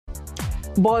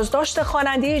بازداشت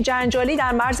خواننده جنجالی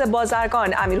در مرز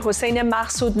بازرگان امیر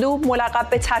مقصودلو ملقب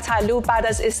به تتلو بعد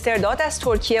از استرداد از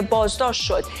ترکیه بازداشت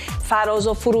شد. فراز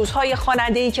و فروزهای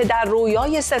خواننده‌ای که در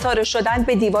رویای ستاره شدن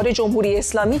به دیوار جمهوری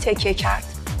اسلامی تکیه کرد.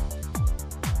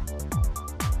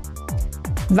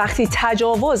 وقتی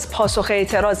تجاوز پاسخ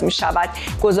اعتراض می شود،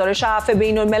 گزارش عفو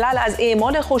بین الملل از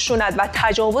اعمال خشونت و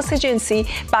تجاوز جنسی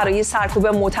برای سرکوب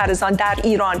معترضان در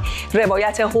ایران،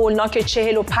 روایت هولناک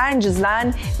 45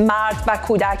 زن، مرد و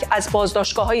کودک از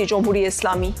بازداشتگاه‌های جمهوری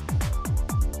اسلامی.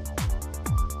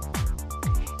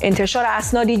 انتشار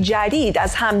اسنادی جدید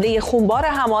از حمله خونبار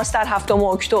حماس در 7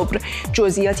 اکتبر،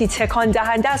 جزئیاتی تکان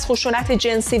دهنده از خشونت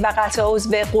جنسی و قطع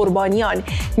عضو قربانیان.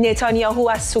 نتانیاهو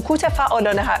از سکوت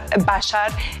فعالان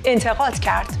بشر انتقاد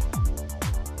کرد.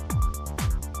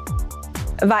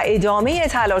 و ادامه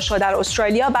تلاش‌ها در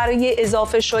استرالیا برای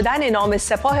اضافه شدن نام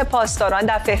سپاه پاسداران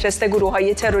در فهرست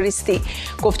گروه‌های تروریستی.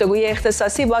 گفتگوی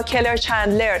اختصاصی با کلر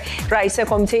چندلر، رئیس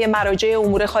کمیته مراجع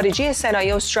امور خارجه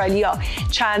سنای استرالیا.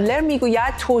 چندلر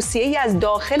میگوید توصیه‌ای از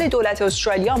داخل دولت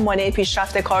استرالیا مانع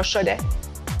پیشرفت کار شده.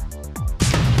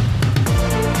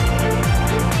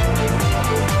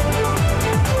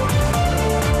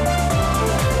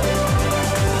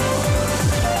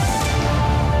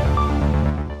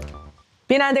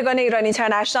 بینندگان ایران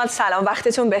اینترنشنال سلام،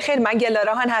 وقتتون بخیر. من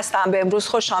گلارهان هستم. به امروز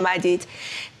خوش آمدید.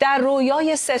 در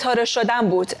رویای ستاره شدن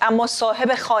بود اما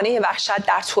صاحب خانه وحشت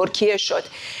در ترکیه شد.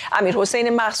 امیر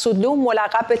مقصودلو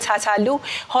ملقب به تتلو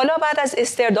حالا بعد از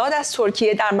استرداد از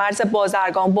ترکیه در مرز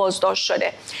بازرگان بازداشت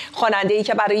شده. خواننده‌ای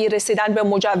که برای رسیدن به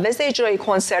مجوز اجرای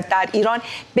کنسرت در ایران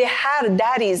به هر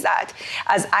دری زد،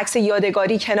 از عکس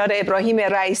یادگاری کنار ابراهیم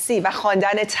رئیسی و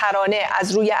خواندن ترانه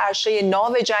از روی عرشه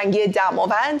ناو جنگی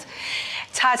دماوند،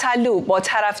 تتلو با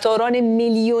طرفداران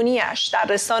میلیونیش در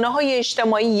رسانه‌های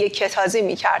اجتماعی یکتازی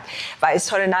می‌کرد و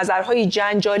اظهار نظرهای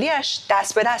جنجالیش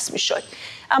دست به دست می‌شد.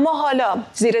 اما حالا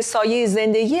زیر سایه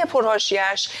زندگی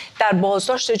پرحاشیه‌اش در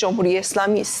بازداشت جمهوری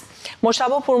اسلامی است.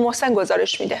 مجتبی پورمحسن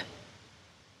گزارش میده.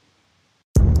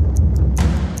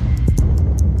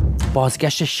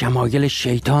 بازگشت شمایل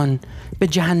شیطان به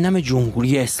جهنم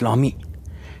جمهوری اسلامی.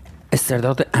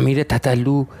 استرداد امیر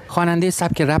تتلو، خواننده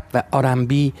سبک رپ و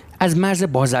آرنبی، از مرز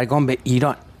بازرگان به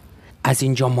ایران. از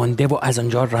اینجا مانده و از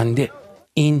آنجا رانده.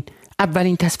 این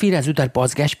اولین تصویر از او در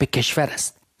بازگشت به کشور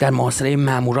است، در محاصره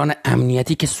ماموران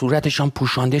امنیتی که صورتشان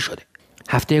پوشانده شده.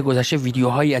 هفته گذشته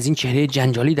ویدیوهایی از این چهره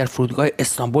جنجالی در فرودگاه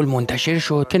استانبول منتشر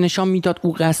شد که نشان میداد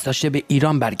او قصد داشته به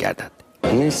ایران برگردد.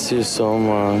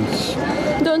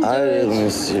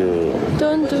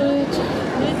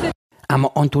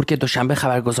 اما آنطور که دوشنبه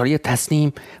خبرگزاری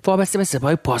تصنیم وابسته به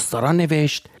سپاه پاسداران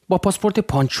نوشت، با پاسپورت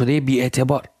پانچ شده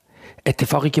بی‌اعتبار،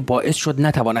 اتفاقی که باعث شد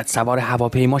نتواند سوار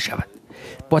هواپیما شود.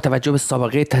 با توجه به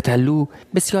سابقه تتلو،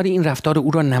 بسیاری این رفتار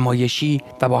او را نمایشی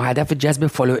و با هدف جذب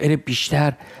فالوور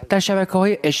بیشتر در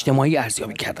شبکه‌های اجتماعی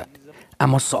ارزیابی کردند.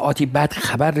 اما ساعاتی بعد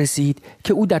خبر رسید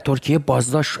که او در ترکیه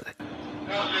بازداشت شده.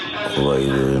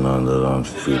 اینا دارن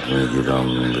فیلم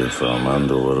میگیرن، بفهمن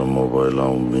دوباره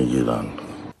موبایلمو میگیرن.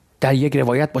 در یک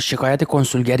روایت با شکایت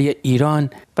کنسولگری ایران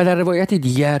و در روایت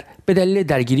دیگر به دلیل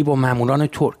درگیری با ماموران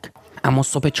ترک. اما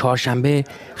صبح چهارشنبه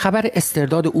خبر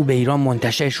استرداد او به ایران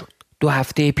منتشر شد. 2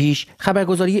 هفته پیش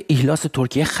خبرگزاری ایهلاس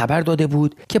ترکیه خبر داده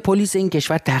بود که پلیس این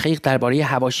کشور تحقیق درباره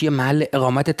حواشی محل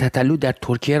اقامت تتلو در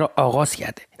ترکیه را آغاز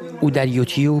کرده. او در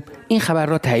یوتیوب این خبر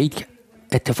را تایید کرد.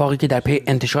 اتفاقی که در پی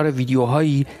انتشار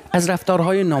ویدیوهایی از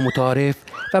رفتارهای نامتعارف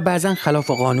و بعضاً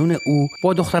خلاف قانون او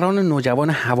با دختران نوجوان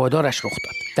هوادارش رخ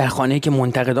داد. در خانه‌ای که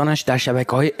منتقدانش در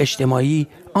شبکه‌های اجتماعی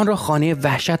آن را خانه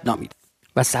وحشت نامید.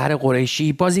 و سحر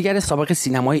قریشی، بازیگر سابق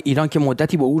سینمای ایران که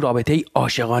مدتی با او رابطه‌ای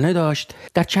عاشقانه داشت،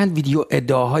 در چند ویدیو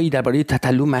ادعاهایی درباره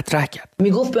تتلو مطرح کرد.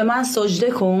 میگفت به من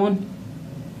سجده کن،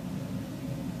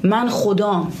 من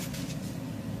خدام،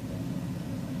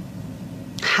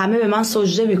 همه به من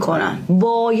سجده میکنن،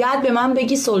 باید به من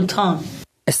بگی سلطان.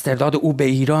 استرداد او به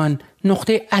ایران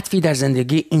نقطه عطفی در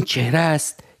زندگی این چهره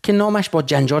است که نامش با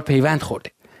جنجال پیوند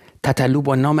خورده. تتلو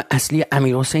با نام اصلی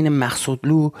امیر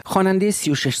مقصودلو، خواننده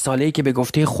 36 ساله‌ای که به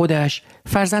گفته خودش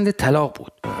فرزند طلاق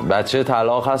بود. بچه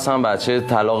طلاق هستم، بچه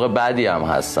طلاق بعدی هم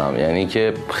هستم، یعنی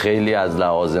که خیلی از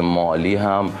لحاظ مالی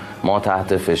هم ما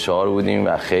تحت فشار بودیم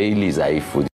و خیلی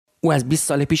ضعیف بودیم. او از 20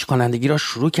 سال پیش خوانندگی را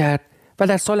شروع کرد و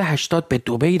در سال 80 به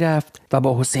دبی رفت و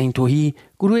با حسین توهی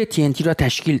گروه TNT را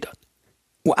تشکیل داد.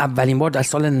 او اولین بار در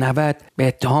سال 90 به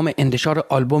اتهام انتشار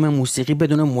آلبوم موسیقی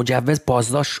بدون مجوز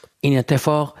بازداشت شد. این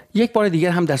اتفاق یک بار دیگر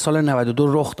هم در سال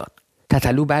 92 رخ داد.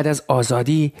 تتلو بعد از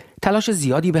آزادی تلاش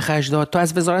زیادی به خرج داد تا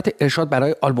از وزارت ارشاد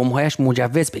برای آلبوم‌هایش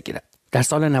مجوز بگیرد. در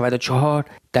سال 94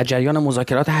 در جریان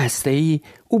مذاکرات هسته‌ای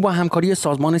او با همکاری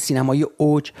سازمان سینمایی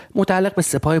اوج متعلق به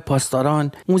سپاه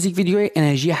پاسداران موزیک ویدیوی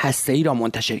انرژی هسته‌ای را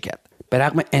منتشر کرد. به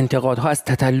رغم انتقادها از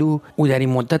تتلو، او در این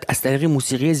مدت از طریق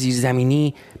موسیقی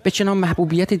زیرزمینی به چنان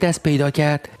محبوبیتی دست پیدا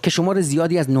کرد که شمار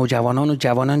زیادی از نوجوانان و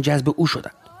جوانان جذب او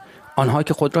شدند. آنها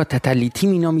که خود را تتلیتی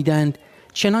می‌نامیدند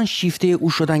چنان شیفته او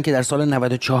شدند که در سال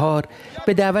 94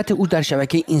 به دعوت او در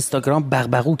شبکه اینستاگرام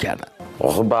بغبغو کردند.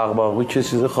 آخه بغبغو که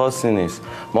چیز خاصی نیست.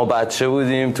 ما بچه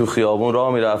بودیم تو خیابون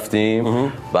راه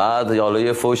میرفتیم، بعد حالا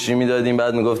یه فوشی میدادیم،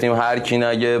 بعد میگفتیم هر کی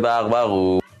نگه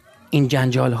بغبغو. این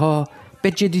جنجال‌ها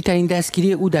به جدی‌ترین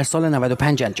دستگیری او در سال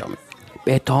 95 انجامید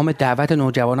به اتهام دعوت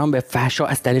نوجوانان به فحشا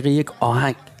از طریق یک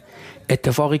آهنگ،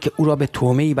 اتفاقی که او را به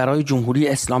تومه‌ای برای جمهوری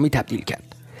اسلامی تبدیل کرد.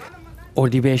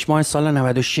 اردیبهشت ماه سال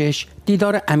 96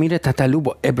 دیدار امیر تتلو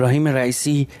با ابراهیم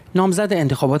رئیسی نامزد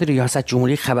انتخابات ریاست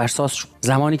جمهوری خبرساز شد.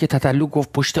 زمانی که تتلو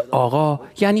گفت پشت آقا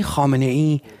یعنی خامنه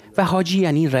ای و حاجی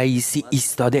یعنی رئیسی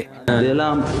ایستاده.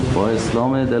 دلم با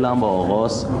اسلام، دلم با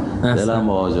آقاست، دلم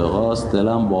با حاج آقاست،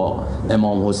 دلم با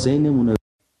امام حسین مونه.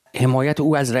 حمایت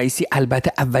او از رئیسی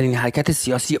البته اولین حرکت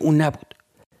سیاسی او نبود.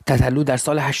 تتلو در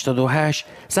سال 88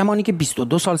 زمانی که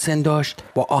 22 سال سن داشت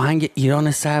با آهنگ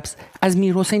ایران سبز از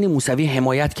میرحسین موسوی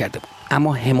حمایت کرده بود،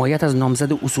 اما حمایت از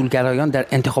نامزد اصولگرایان در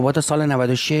انتخابات سال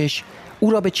 96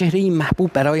 او را به چهره‌ای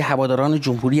محبوب برای هواداران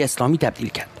جمهوری اسلامی تبدیل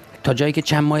کرد، تا جایی که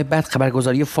چند ماه بعد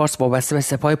خبرگزاری فارس وابسته به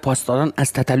سپاه پاسداران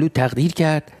از تتلو تقدیر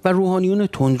کرد و روحانیون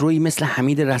تندرویی مثل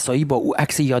حمید رسایی با او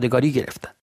عکس یادگاری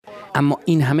گرفتند. اما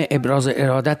این همه ابراز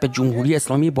ارادت به جمهوری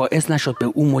اسلامی باعث نشد به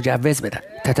او مجوز بدن.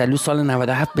 تتلو سال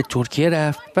 97 به ترکیه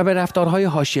رفت و به رفتارهای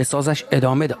حاشیه سازش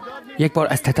ادامه داد. یک بار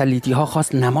از تتلیتی‌ها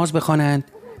خواست نماز بخوانند،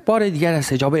 بار دیگر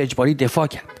از حجاب اجباری دفاع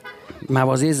کرد.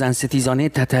 مواضع زن ستیزانه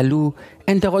تتلو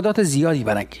انتقادات زیادی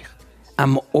برانگیخت،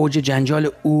 اما اوج جنجال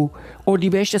او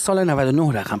اردیبهشت سال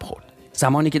 99 رقم خورد،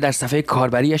 زمانی که در صفحه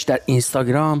کاربریش در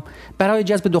اینستاگرام برای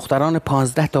جذب دختران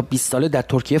 15 تا 20 ساله در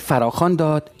ترکیه فراخوان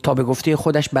داد تا به گفته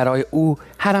خودش برای او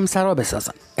حرمسرا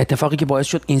بسازند، اتفاقی که باعث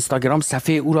شد اینستاگرام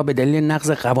صفحه او را به دلیل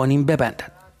نقض قوانین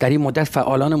ببندد. در این مدت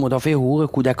فعالان مدافع حقوق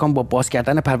کودکان با باز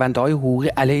کردن پرونده‌های حقوقی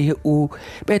علیه او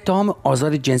به اتهام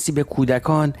آزار جنسی به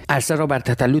کودکان عرصه را بر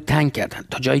تتلو تنگ کردند،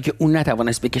 تا جایی که او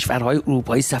نتوانست به کشورهای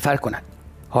اروپایی سفر کند.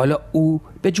 حالا او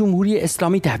به جمهوری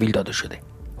اسلامی تحویل داده شده،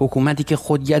 حکومتی که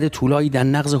خود ید طولایی در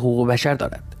نقض حقوق بشر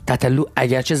دارد. تتلو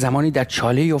اگرچه زمانی در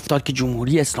چاله‌ای افتاد که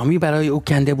جمهوری اسلامی برای او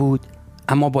کنده بود،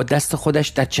 اما با دست خودش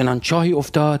در چنان چاهی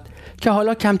افتاد که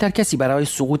حالا کمتر کسی برای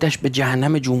سقوطش به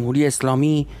جهنم جمهوری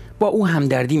اسلامی با او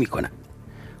همدردی می‌کند.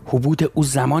 حبوط او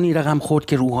زمانی رقم خورد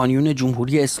که روحانیون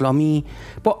جمهوری اسلامی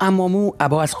با عمامه و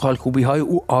عبا از خالکوبی‌های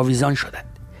او آویزان شدند.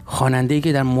 خواننده‌ای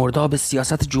که در مرداب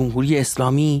سیاست جمهوری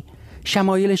اسلامی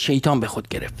شمایل شیطان به خود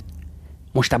گرفت.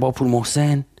 مجتبی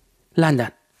پورمحسن، لندن.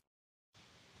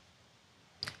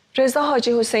 رضا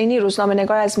حاجی حسینی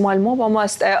روزنامه‌نگار از مالمو با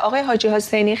ماست. آقای حاجی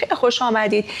حسینی خیلی خوش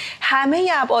آمدید. همه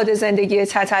ابعاد زندگی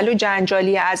تتلو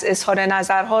جنجالی، از اظهار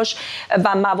نظرهاش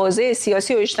و مواضع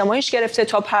سیاسی و اجتماعیش گرفته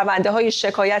تا پرونده‌های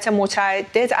شکایت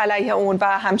متعدد علیه اون و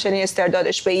همچنین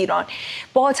استردادش به ایران.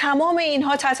 با تمام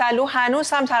اینها تتلو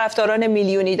هنوز هم طرفداران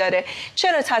میلیونی داره.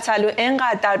 چرا تتلو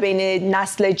اینقدر در بین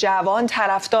نسل جوان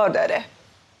طرفدار داره؟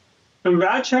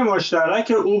 وجه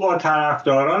مشترک او با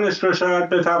طرفدارانش رو شاید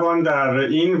بتوان در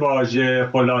این واژه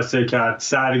خلاصه کرد: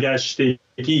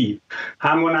 سرگشتگی.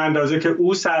 همون اندازه که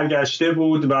او سرگشته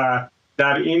بود و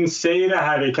در این سیر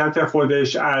حرکت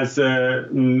خودش از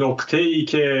نقطه‌ای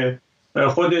که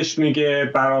خودش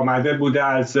میگه برآمده بوده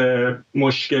از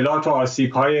مشکلات و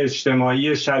آسیب‌های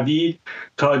اجتماعی شدید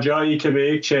تا جایی که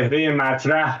به یک چهره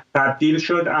مطرح تبدیل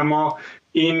شد، اما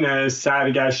این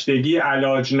سرگشتگی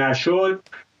علاج نشد.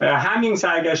 همین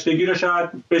سرگشتگی رو شاید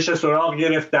بشه سراغ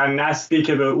گرفت در نسلی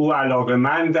که به او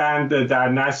علاقه‌مندند، در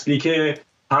نسلی که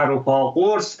پر و پا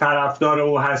قرص طرفدار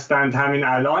او هستند. همین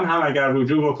الان هم اگر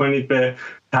رجوع بکنید به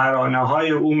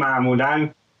ترانه‌های او، معمولاً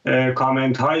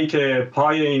کامنت هایی که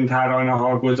پای این ترانه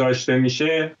ها گذاشته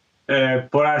میشه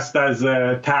پر است از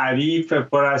تعریف،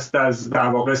 پر است از در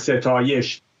واقع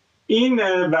ستایش. این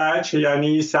وجه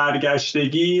یعنی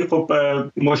سرگشتگی خب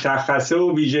مشخصه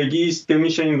و ویژگی است که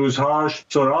میشه این روزها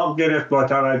سراغ گرفت با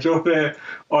توجه به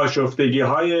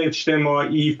آشفتگی‌های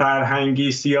اجتماعی،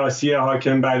 فرهنگی، سیاسی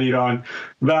حاکم بر ایران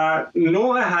و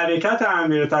نوع حرکت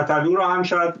امیر تتلو را هم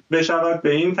شاید بشود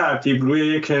به این ترتیب روی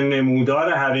یک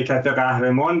نمودار حرکت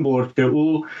قهرمان برد که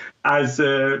او از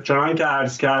چنان که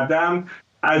عرض کردم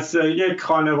از یک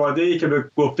خانواده‌ای که به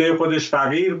گفته خودش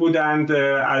فقیر بودند،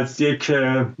 از یک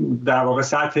در واقع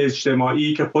سطح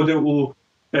اجتماعی که خود او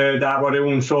درباره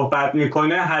اون صحبت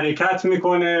میکنه حرکت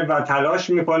میکنه و تلاش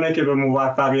میکنه که به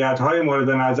موفقیت‌های مورد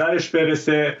نظرش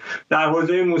برسه. در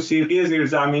حوزه موسیقی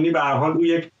زیرزمینی به هر حال او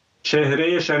یک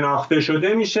چهره شناخته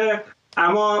شده میشه،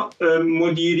 اما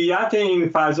مدیریت این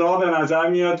فضا به نظر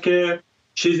میاد که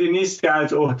چیزی نیست که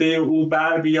از عهده او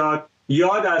بر بیاد،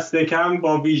 یا دست کم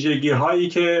با ویژگی هایی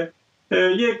که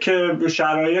یک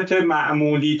شرایط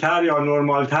معمولی تر یا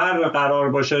نرمال تر قرار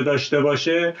باشه داشته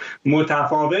باشه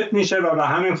متفاوت میشه و به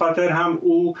همین خاطر هم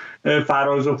او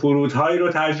فراز و فرودهایی رو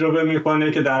تجربه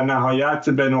میکنه که در نهایت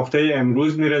به نقطه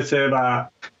امروز میرسه و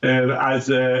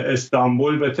از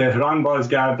استانبول به تهران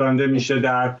بازگردانده میشه،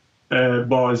 در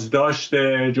بازداشت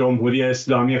جمهوری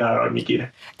اسلامی قرار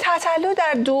میگیره. تتلو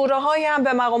در دوره‌های هم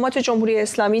به مقامات جمهوری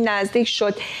اسلامی نزدیک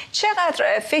شد.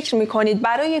 چقدر فکر میکنید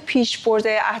برای پیشبرد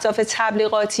اهداف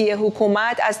تبلیغاتی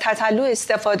حکومت از تتلو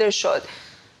استفاده شد؟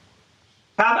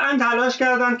 طبعا تلاش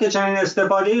کردند که چنین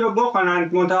استفاده‌ای رو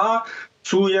بکنند، منتها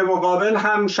سوی مقابل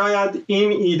هم شاید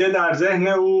این ایده در ذهن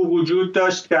او وجود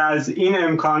داشت که از این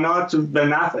امکانات به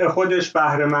نفع خودش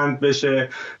بهره مند بشه،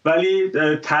 ولی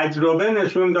تجربه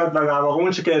نشون داد و در واقع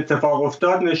اون چی که اتفاق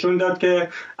افتاد نشون داد که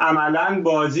عملاً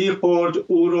بازی خورد،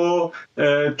 او رو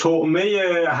طعمه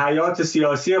حیات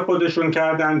سیاسی خودشون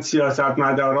کردن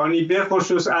سیاستمدارانی به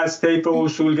خصوص از طیف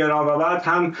اصولگرا و بعد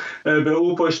هم به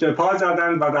او پشت پا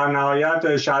زدن و در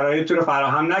نهایت شرایطی رو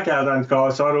فراهم نکردند که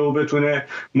آثار او بتونه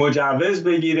مجوز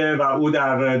بگیره و او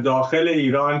در داخل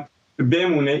ایران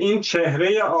بمونه. این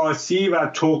چهره آسی و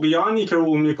طغیانی که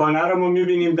او میکنه رو ما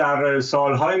میبینیم در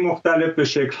سالهای مختلف به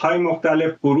شکلهای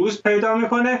مختلف بروز پیدا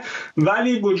میکنه،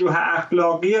 ولی وجوه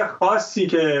اخلاقی خاصی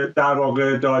که در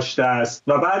واقع داشته است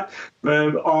و بعد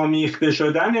آمیخته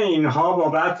شدن اینها با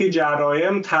برخی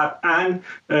جرایم طبعا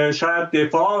شاید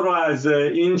دفاع رو از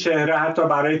این چهره حتی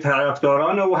برای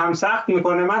طرفداران او هم سخت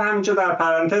میکنه. من همینجا در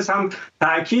پرانتز هم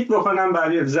تاکید بکنم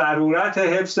بر ضرورت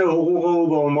حفظ حقوق او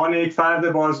به عنوان یک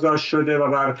فرد بازداشت شده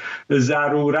و بر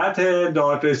ضرورت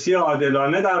دادرسی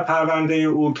عادلانه در پرونده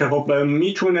او که خب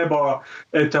میتونه با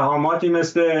اتهاماتی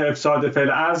مثل افساد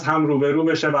فی‌الارض هم روبرو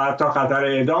بشه و حتی خطر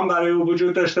اعدام برای او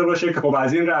وجود داشته باشه که خب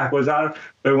از این رهگذر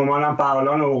به گمان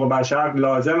فعالان حقوق بشر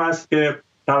لازم است که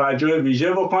توجه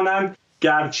ویژه بکنند.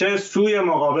 گرچه سوی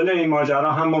مقابل این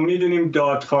ماجرا هم ما میدونیم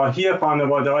دادخواهی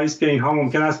خانواده‌هایی است که اینها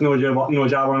ممکن است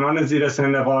نوجوانان زیر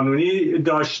سن قانونی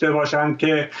داشته باشند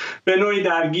که به نوعی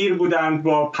درگیر بودند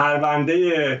با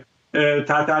پرونده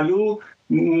تتلو.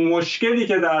 مشکلی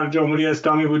که در جمهوری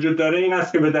اسلامی وجود داره این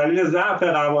است که به دلیل ضعف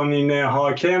قوانین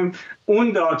حاکم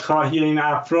اون دادخواهی این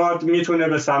افراد میتونه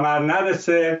به ثمر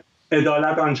نرسه،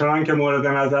 عدالت آنچنان که مورد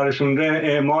نظرشون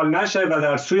اعمال نشه و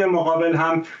در سوی مقابل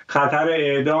هم خطر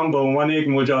اعدام به عنوان یک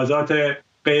مجازات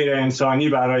غیر انسانی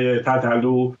برای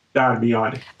تتلو در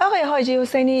بیانه. آقای حاجی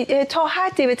حسینی، تا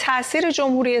حدی به تاثیر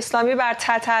جمهوری اسلامی بر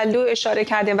تتلو اشاره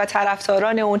کردیم و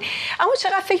طرفداران اون، اما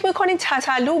چقدر فکر میکنید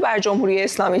تتلو بر جمهوری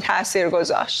اسلامی تاثیر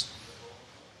گذاشت؟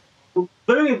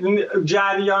 ببینید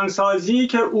جریان سازی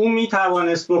که او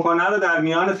میتوانست بکنه رو در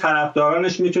میان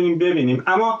طرفدارانش میتونیم ببینیم،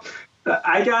 اما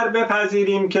اگر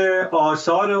بپذیریم که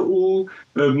آثار او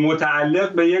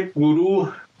متعلق به یک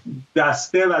گروه،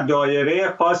 دسته و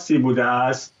دایره خاصی بوده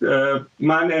است،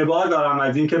 من ابا دارم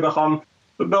از این که بخوام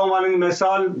به عنوان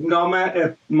مثال نام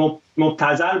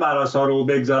مبتذل بر آثار او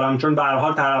بگذارم، چون به هر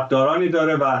حال طرفدارانی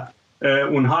داره و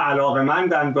اونها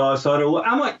علاقه‌مندند به آثار او،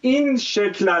 اما این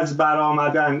شکل از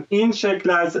برآمدن، این شکل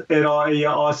از ارائه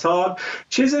آثار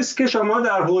چیزی است که شما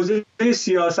در حوزه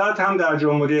سیاست هم در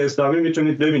جمهوری اسلامی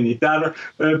میتونید ببینید.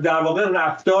 در واقع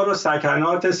رفتار و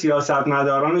سکنات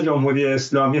سیاستمداران جمهوری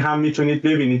اسلامی هم میتونید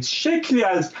ببینید. شکلی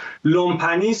از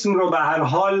لومپنیسم رو به هر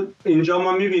حال اینجا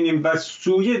ما میبینیم و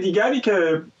سوی دیگری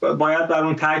که باید بر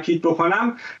اون تاکید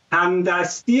بکنم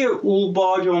همدستی او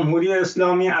با جمهوری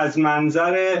اسلامی از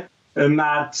منظر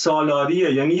مرد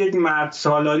سالاریه، یعنی یک مرد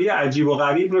سالاری عجیب و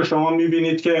غریب رو شما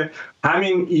میبینید که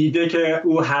همین ایده که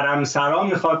او حرمسرا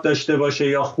میخواد داشته باشه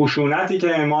یا خشونتی که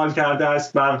اعمال کرده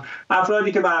است بر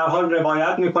افرادی که به هر حال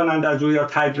روایت میکنند از او یا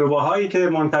تجربه هایی که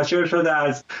منتشر شده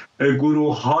از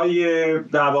گروه های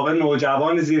در واقع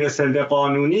نوجوان زیر سن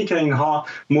قانونی که اینها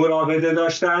مراوده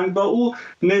داشتند، با او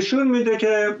نشون میده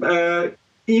که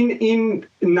این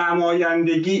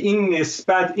نمایندگی، این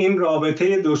نسبت، این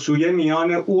رابطه دو سویه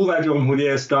میان او و جمهوری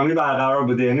اسلامی برقرار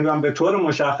بوده. یعنی من به طور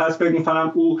مشخص فکر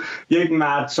می‌کنم او یک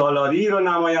مرد سالاری رو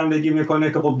نمایندگی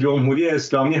میکنه که خب جمهوری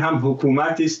اسلامی هم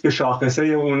حکومتی است که شاخصه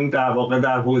اون در واقع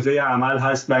در حوزه عمل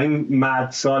هست و این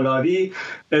مرد سالاری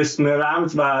اسم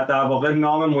رمز و در واقع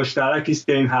نام مشترکی است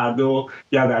که این هر دو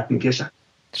یدک میکشن.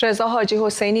 رضا حاجی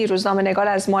حسینی، روزنامه‌نگار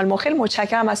از مالمخیل،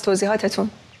 متشکرم از توضیحاتتون.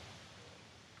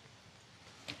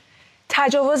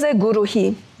 تجاوز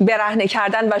گروهی، برهنه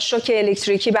کردن و شوک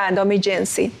الکتریکی به اندام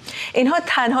جنسی، اینها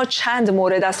تنها چند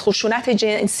مورد از خشونت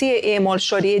جنسی اعمال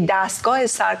شده دستگاه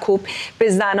سرکوب به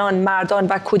زنان، مردان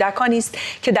و کودکانی است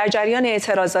که در جریان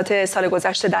اعتراضات سال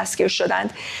گذشته دستگیر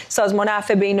شدند. سازمان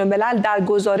عفو بین‌الملل در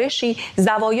گزارشی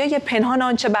زوایای پنهان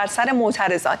آنچه بر سر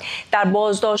معترضان در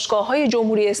بازداشتگاه‌های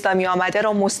جمهوری اسلامی آمده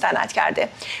را مستند کرده.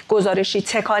 گزارشی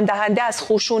تکان دهنده از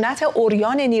خشونت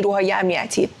عریان نیروهای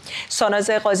امنیتی. ساناز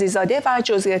قاضی‌زاده و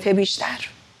جزئیات بیشتر.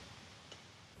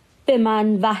 به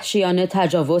من وحشیانه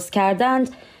تجاوز کردند،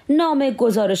 نام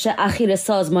گزارش اخیر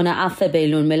سازمان عفو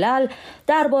بین‌الملل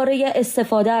درباره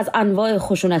استفاده از انواع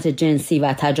خشونت جنسی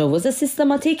و تجاوز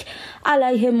سیستماتیک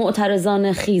علیه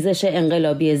معترضان خیزش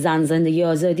انقلابی زن زندگی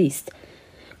آزادی است.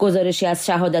 گزارشی از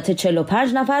شهادت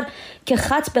 45 نفر که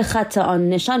خط به خط آن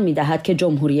نشان می‌دهد که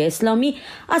جمهوری اسلامی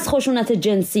از خشونت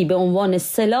جنسی به عنوان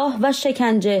سلاح و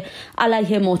شکنجه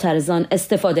علیه معترضان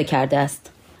استفاده کرده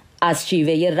است. از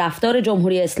شیوه رفتار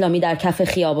جمهوری اسلامی در کف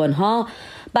خیابان‌ها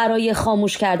برای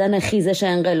خاموش کردن خیزش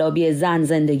انقلابی زن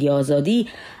زندگی آزادی،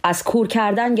 از کور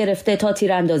کردن گرفته تا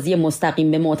تیراندازی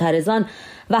مستقیم به معترضان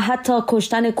و حتی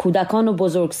کشتن کودکان و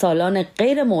بزرگسالان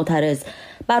غیر معترض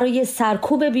برای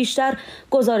سرکوب بیشتر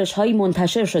گزارش‌هایی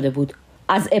منتشر شده بود.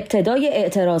 از ابتدای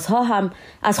اعتراض‌ها هم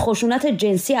از خشونت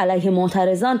جنسی علیه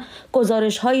معترضان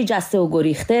گزارش‌هایی جسته و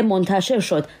گریخته منتشر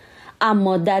شد،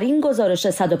 اما در این گزارش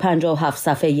 157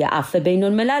 صفحه‌ای عفو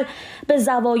بین‌الملل به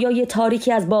زوایای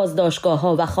تاریکی از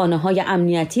بازداشتگاه‌ها و خانه‌های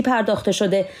امنیتی پرداخته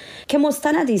شده که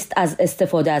مستندی است از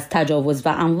استفاده از تجاوز و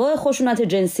انواع خشونت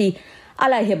جنسی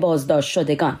علیه بازداشت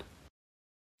شدگان.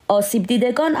 آسیب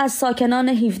دیدگان از ساکنان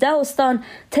 17 استان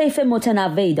طیف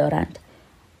متنوعی دارند.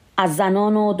 از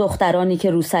زنان و دخترانی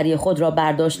که روسری خود را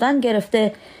برداشتن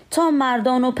گرفته تا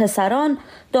مردان و پسران،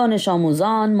 دانش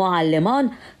آموزان،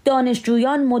 معلمان،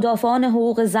 دانشجویان، مدافعان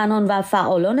حقوق زنان و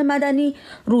فعالان مدنی،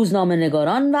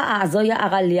 روزنامه‌نگاران و اعضای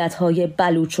اقلیت‌های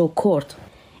بلوچ و کرد.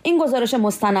 این گزارش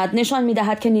مستند نشان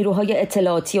می‌دهد که نیروهای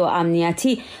اطلاعاتی و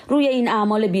امنیتی روی این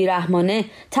اعمال بیرحمانه،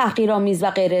 تحقیرآمیز و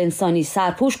غیر انسانی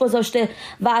سرپوش گذاشته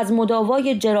و از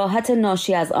مداوای جراحت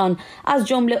ناشی از آن از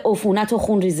جمله عفونت و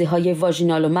خونریزی‌های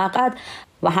واژینال و مقعد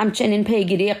و همچنین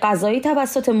پیگیری قضایی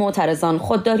توسط معترضان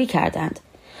خودداری کردند.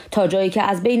 تا جایی که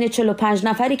از بین 45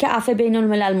 نفری که عفو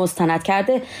بین‌الملل مستند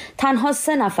کرده، تنها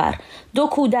 3 نفر، 2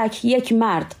 کودک، 1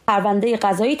 مرد، پرونده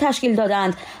قضایی تشکیل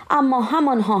دادند، اما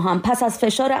همانها هم پس از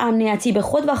فشار امنیتی به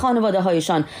خود و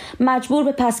خانواده‌هایشان مجبور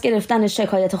به پس گرفتن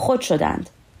شکایت خود شدند.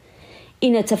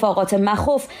 این اتفاقات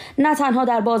مخوف نه تنها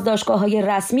در بازداشتگاه‌های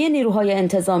رسمی نیروهای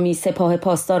انتظامی، سپاه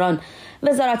پاسداران،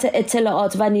 وزارت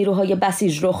اطلاعات و نیروهای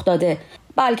بسیج رخ داده،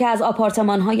 بلکه از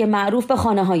آپارتمان‌های معروف به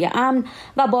خانه‌های امن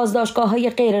و بازداشتگاه‌های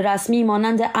غیر رسمی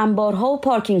مانند انبارها و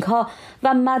پارکینگ‌ها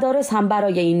و مدارس هم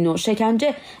برای این نوع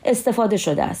شکنجه استفاده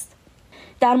شده است.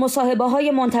 در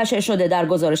مصاحبه‌های منتشر شده در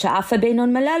گزارش عفو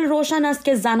بین‌الملل روشن است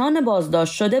که زنان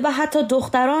بازداشت شده و حتی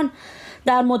دختران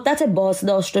در مدت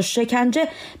بازداشت و شکنجه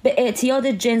به اعتیاد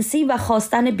جنسی و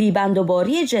خواستن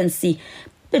بیبندوباری جنسی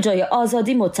به جای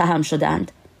آزادی متهم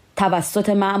شدند. توسط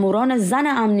مأموران زن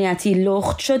امنیتی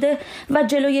لخت شده و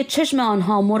جلوی چشم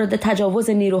آنها مورد تجاوز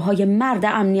نیروهای مرد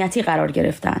امنیتی قرار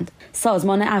گرفتند.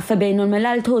 سازمان عفو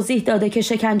بین‌الملل توضیح داده که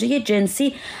شکنجه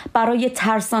جنسی برای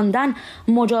ترساندن،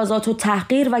 مجازات و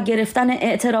تحقیر و گرفتن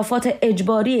اعترافات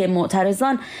اجباری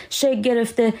معترضان شکل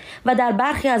گرفته و در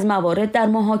برخی از موارد در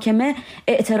محاکمه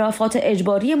اعترافات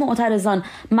اجباری معترضان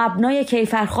مبنای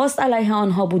کیفرخواست علیه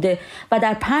آنها بوده و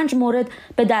در 5 مورد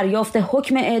به دریافت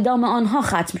حکم اعدام آنها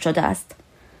ختم شده است.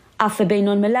 عفو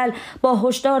بین‌الملل با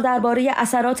هشدار درباره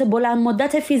اثرات بلند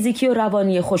مدت فیزیکی و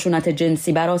روانی خشونت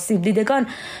جنسی بر آسیب دیدگان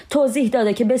توضیح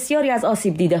داده که بسیاری از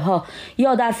آسیب دیده‌ها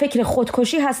یا در فکر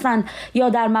خودکشی هستند یا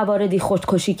در مواردی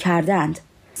خودکشی کردند.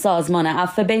 سازمان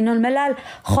عفو بین‌الملل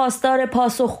خواستار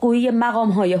پاسخگویی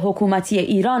مقام‌های حکومتی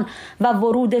ایران و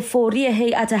ورود فوری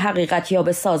هیئت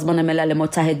حقیقتیاب سازمان ملل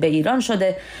متحد به ایران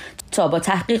شده تا با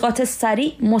تحقیقات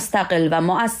سریع، مستقل و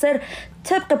مؤثر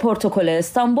طبق پروتکل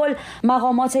استانبول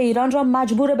مقامات ایران را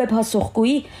مجبور به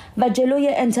پاسخگویی و جلوی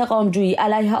انتقامجویی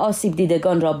علیه آسیب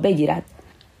دیدگان را بگیرد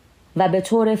و به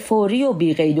طور فوری و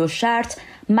بی‌قید و شرط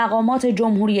مقامات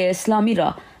جمهوری اسلامی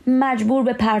را مجبور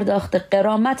به پرداخت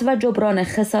غرامت و جبران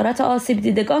خسارت آسیب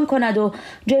دیدگان کند و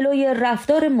جلوی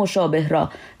رفتار مشابه را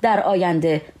در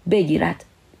آینده بگیرد.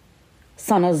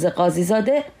 ساناز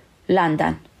قاضی‌زاده،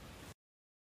 لندن.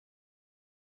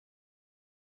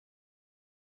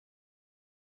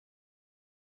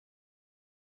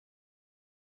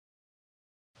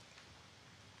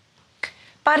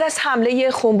 بعد از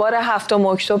حمله خونبار 7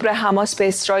 اکتبر حماس به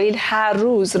اسرائیل هر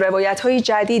روز روایت‌های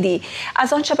جدیدی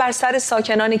از آنچه بر سر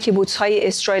ساکنان کیبوتس‌های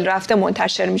اسرائیل رفته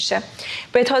منتشر میشه.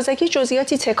 به تازگی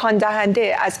جزئیاتی تکان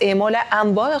دهنده از اعمال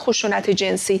انواع خشونت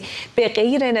جنسی به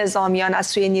غیر نظامیان از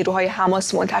سوی نیروهای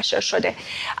حماس منتشر شده.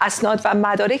 اسناد و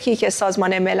مدارکی که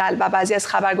سازمان ملل و بعضی از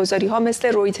خبرگزاری‌ها مثل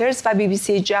رویترز و BBC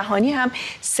جهانی هم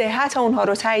صحت اونها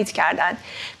رو تایید کردند.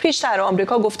 پیشتر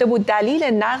آمریکا گفته بود دلیل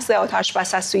نقض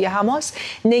آتشبس از سوی حماس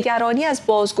نگرانی از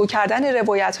بازگو کردن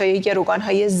روایت‌های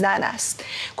گروگان‌های زن است.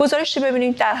 گزارشی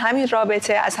ببینیم در همین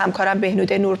رابطه از همکارم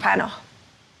بهنود نورپناه.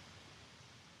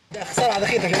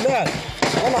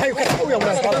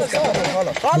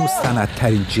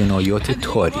 مستندترین جنایات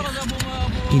تاریخ،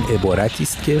 این عبارتی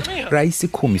است که رئیس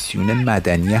کمیسیون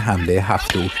مدنی حمله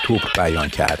 7 اکتبر بیان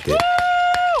کرده.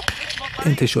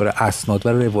 انتشار اسناد و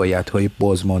روایت‌های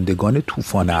بازماندگان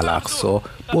طوفان الاقصی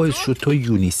باعث شد تا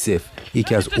یونیسف،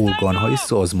 یکی از ارگان‌های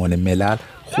سازمان ملل،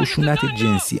 خشونت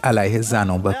جنسی علیه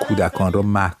زنان و کودکان را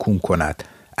محکوم کند،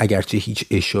 اگرچه هیچ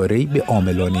اشاره‌ای به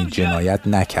عاملان این جنایت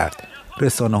نکرد.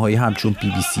 رسانه‌های همچون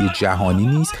BBC جهانی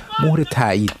نیز مهر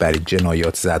تایید بر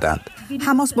جنایات زدند.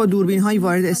 حماس با دوربین‌های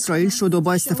وارد اسرائیل شد و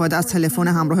با استفاده از تلفن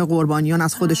همراه قربانیان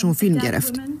از خودشون فیلم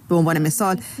گرفت. به عنوان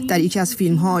مثال در یکی از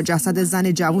فیلم‌ها جسد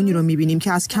زن جوانی رو می‌بینیم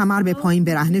که از کمر به پایین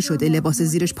برهنه شده، لباس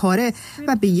زیرش پاره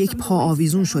و به یک پا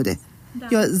آویزون شده.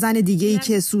 یا زن دیگه‌ای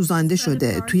که سوزانده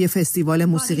شده توی فستیوال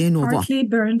موسیقی نووا.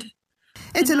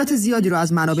 اطلاعات زیادی رو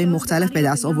از منابع مختلف به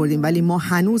دست آوردیم، ولی ما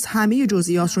هنوز همه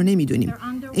جزئیات رو نمیدونیم.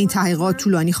 این تحقیقات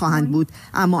طولانی خواهند بود،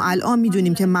 اما الان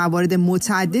میدونیم که موارد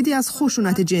متعددی از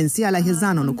خشونت جنسی علیه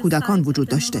زنان و کودکان وجود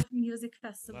داشته.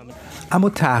 اما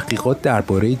تحقیقات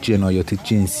درباره جنایات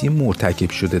جنسی مرتکب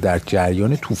شده در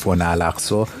جریان طوفان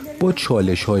الاقصی با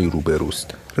چالش‌هایی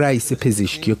روبروست. رئیس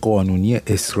پزشکی قانونی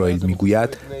اسرائیل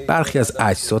میگوید برخی از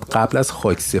اجساد قبل از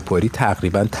خاکسپاری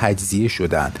تقریباً تجزیه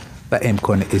شدند و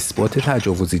امکان اثبات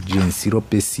تجاوز جنسی را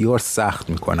بسیار سخت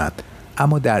می‌کند.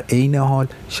 اما در عین حال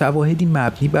شواهدی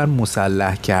مبنی بر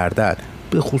مسلح کردن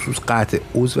به خصوص قطع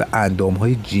عضو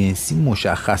اندام‌های جنسی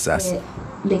مشخص است.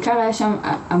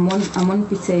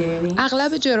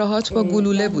 اغلب جراحات با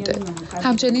گلوله بوده.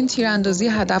 همچنین تیراندازی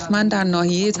هدفمند در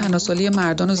ناحیه تناسلی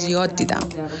مردان رو زیاد دیدم.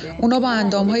 اونا با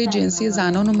اندام‌های جنسی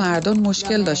زنان و مردان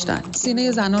مشکل داشتن.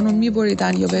 سینه زنان رو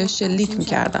می‌بریدن یا بهش شلیک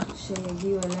می‌کردن.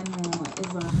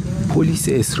 پلیس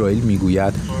اسرائیل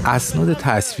میگوید اسناد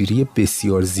تصویری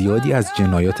بسیار زیادی از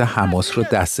جنایات حماس را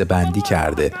دسته‌بندی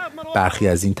کرده. برخی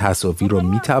از این تصاویر را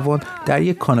میتوان در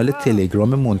یک کانال تلگرام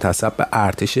منتسب به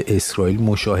ارتش اسرائیل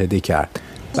مشاهده کرد.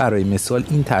 برای مثال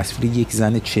این تصویر یک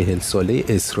زن 40 ساله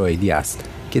اسرائیلی است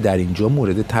که در اینجا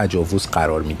مورد تجاوز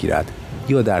قرار میگیرد.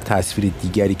 یا در تصویر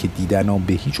دیگری که دیدن آن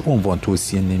به هیچ عنوان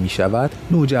توصیه نمی شود،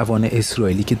 نوجوان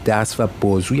اسرائیلی که دست و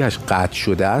بازویش قطع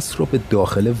شده است را به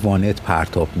داخل وانت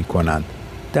پرتاب می کنند.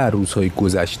 در روزهای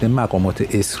گذشته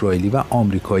مقامات اسرائیلی و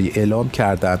آمریکایی اعلام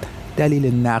کردند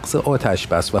دلیل نقض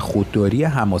آتشبس و خودداری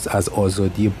حماس از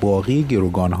آزادی باقی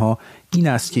گروگانها این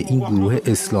است که این گروه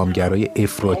اسلامگرای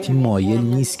افراطی مایل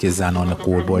نیست که زنان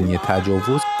قربانی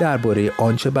تجاوز درباره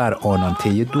آنچه بر آنان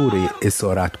طی دوره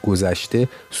اسارت گذشته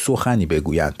سخنی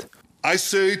بگویند.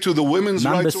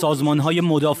 من به سازمان‌های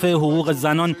مدافع حقوق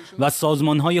زنان و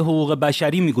سازمان‌های حقوق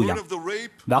بشری میگویم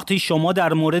وقتی شما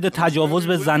در مورد تجاوز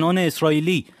به زنان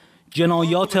اسرائیلی،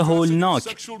 جنایات هولناک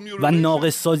و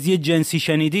ناقص‌سازی جنسی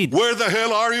شنیدید،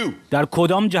 در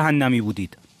کدام جهنمی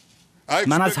بودید؟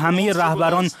 من از همه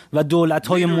رهبران و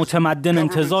دولت‌های متمدن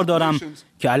انتظار دارم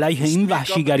که علیه این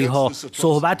وحشیگری‌ها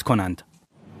صحبت کنند.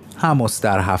 حماس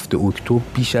در 7 اکتبر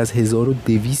بیش از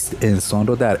 1200 انسان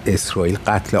را در اسرائیل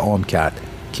قتل عام کرد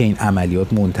که این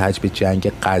عملیات منتج به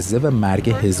جنگ غزه و مرگ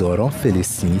هزاران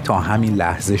فلسطینی تا همین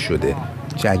لحظه شده.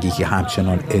 جنگی که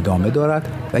همچنان ادامه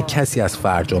دارد و کسی از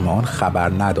فرجام آن خبر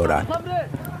ندارد.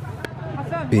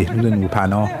 بهنود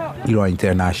نورپناه، ایران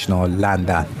اینترنشنال،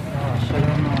 لندن.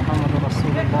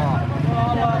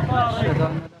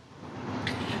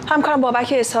 همکارم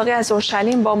بابک اسحاقی از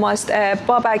اورشلیم با ماست.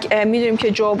 بابک، میدونیم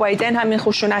که جو بایدن همین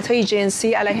خشونت‌های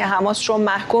جنسی علیه حماس رو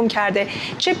محکوم کرده.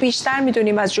 چه بیشتر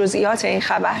میدونیم از جزئیات این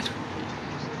خبر؟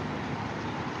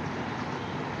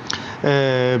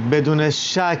 بدون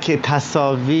شک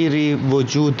تصاویری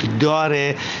وجود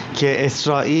داره که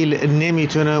اسرائیل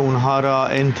نمیتونه اونها را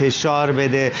انتشار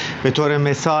بده. به طور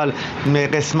مثال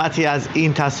قسمتی از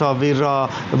این تصاویر را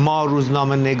ما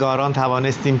روزنامه نگاران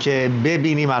توانستیم که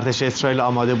ببینیم. ارتش اسرائیل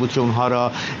آماده بود که اونها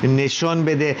را نشون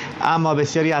بده، اما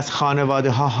بسیاری از خانواده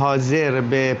ها حاضر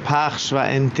به پخش و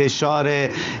انتشار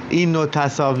این نوع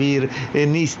تصاویر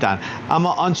نیستن.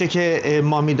 اما آنچه که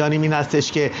ما میدانیم این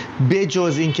هستش که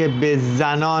بجز این که به به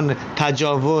زنان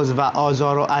تجاوز و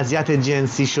آزار و اذیت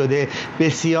جنسی شده،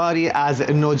 بسیاری از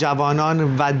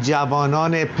نوجوانان و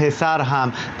جوانان پسر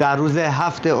هم در روز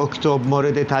 7 اکتبر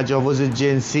مورد تجاوز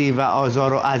جنسی و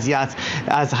آزار و اذیت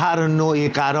از هر نوعی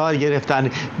قرار گرفتن.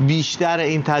 بیشتر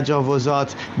این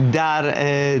تجاوزات در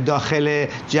داخل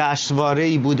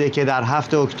جشنواره‌ای بوده که در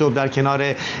 7 اکتبر در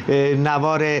کنار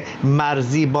نوار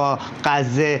مرزی با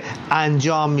غزه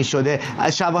انجام می شده.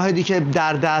 شواهدی که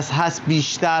در دست هست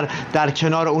بیشتر در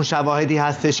کنار اون شواهدی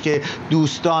هستش که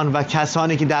دوستان و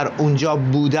کسانی که در اونجا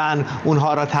بودن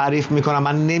اونها را تعریف می کنم.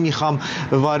 من نمیخوام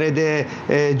وارد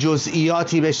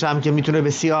جزئیاتی بشم که میتونه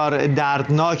بسیار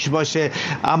دردناک باشه،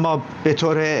 اما به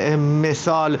طور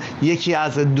مثال یکی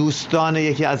از دوستان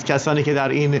یکی از کسانی که در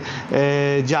این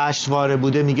جشنواره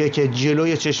بوده میگه که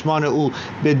جلوی چشمان او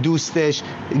به دوستش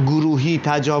گروهی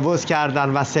تجاوز کردن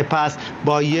و سپس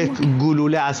با یک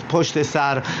گلوله از پشت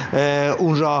سر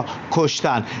اون را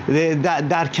کشتن.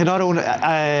 در کنار اون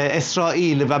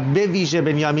اسرائیل و به ویژه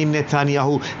بنیامین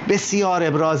نتانیاهو بسیار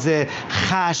ابراز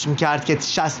خشم کرد که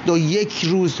 61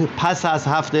 روز پس از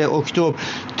 7 اکتبر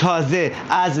تازه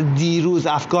از دیروز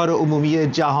افکار عمومی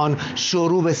جهان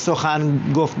شروع به سخن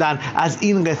گفتن از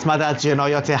این قسمت از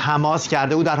جنایات حماس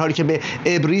کرده. او در حالی که به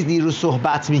ابریز دیروز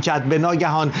صحبت میکرد به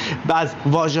ناگهان از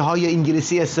واژه‌های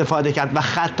انگلیسی استفاده کرد و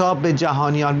خطاب به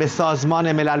جهانیان، به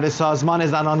سازمان ملل، به سازمان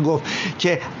زنان گفت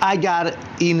که اگر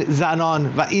این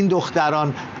زنان و این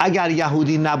دختران اگر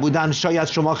یهودی نبودن شاید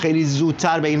شما خیلی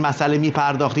زودتر به این مسئله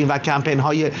میپرداختین و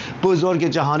کمپین‌های بزرگ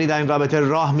جهانی در این رابطه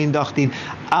راه مینداختین،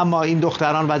 اما این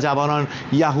دختران و جوانان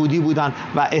یهودی بودن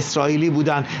و اسرائیلی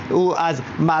بودن. او از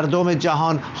مردم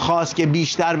جهان خواست که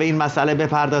بیشتر به این مسئله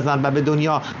بپردازن و به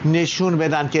دنیا نشون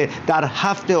بدن که در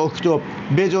 7 اکتبر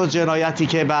بجز جنایتی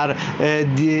که بر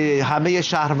همه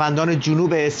شهروندان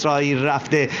جنوب اسرائیل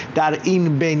رفته، در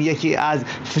این بین یکی از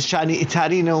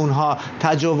شنیع‌ترین اونها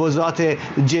تجاوزات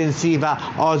جنسی و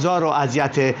آزار و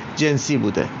اذیت جنسی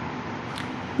بوده.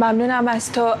 ممنونم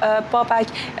از تو بابک.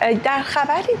 در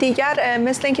خبری دیگر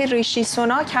مثل اینکه ریشی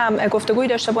سوناک هم گفتگوی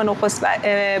داشته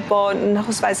با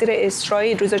نخست وزیر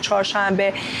اسرائیل روز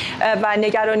چهارشنبه و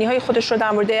نگرانی‌های خودش رو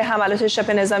در مورد حملات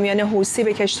شبه نظامیان حوثی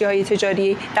به کشتی‌های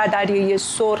تجاری در دریای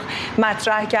سرخ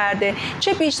مطرح کرده.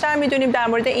 چه بیشتر می‌دونیم در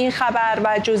مورد این خبر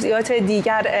و جزئیات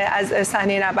دیگر از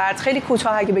صحنه نبرد؟ خیلی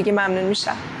کوتاه اگه بگی ممنون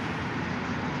میشم.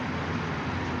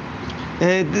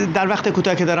 در وقت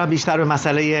کوتاه که دارم بیشتر به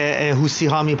مسئله حوثی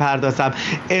ها میپردازم.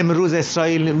 امروز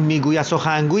اسرائیل میگوید،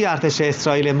 سخنگوی ارتش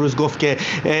اسرائیل امروز گفت که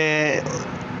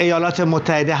ایالات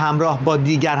متحده همراه با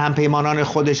دیگر همپیمانان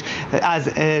خودش از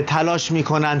تلاش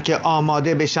میکنند که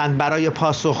آماده بشن برای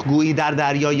پاسخگویی در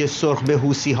دریای سرخ به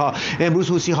حوثی‌ها. امروز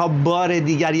حوثی‌ها بار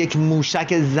دیگر یک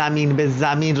موشک زمین به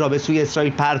زمین را به سوی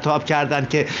اسرائیل پرتاب کردند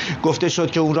که گفته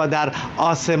شد که اون را در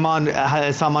آسمان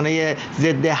سامانه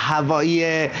ضد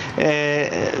هوایی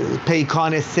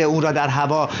پیکان 3 اون را در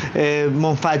هوا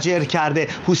منفجر کرده.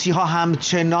 حوثی‌ها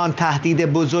همچنان تهدید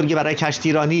بزرگی برای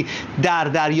کشتیرانی در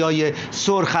دریای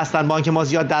سرخ هستند، با اینکه ما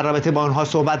زیاد در رابطه با آنها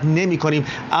صحبت نمی کنیم،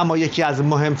 اما یکی از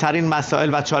مهمترین مسائل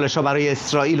و چالش‌ها برای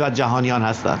اسرائیل و جهانیان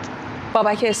هستند.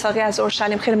 بابک اسحاقی از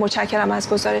اورشلیم، خیلی متشکرم از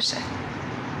گزارشه.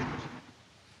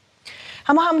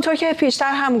 اما همونطور که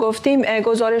پیشتر هم گفتیم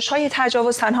گزارش‌های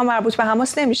تجاوز تنها مربوط به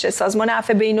حماس نمیشه. سازمان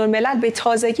عفو بین‌الملل به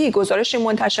تازگی گزارشی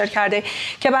منتشر کرده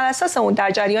که بر اساس اون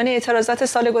در جریان اعتراضات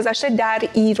سال گذشته در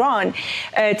ایران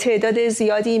تعداد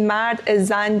زیادی مرد،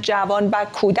 زن، جوان و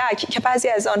کودک که بعضی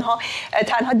از آنها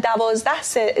تنها 12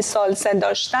 سال سن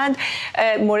داشتند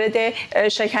مورد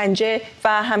شکنجه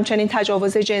و همچنین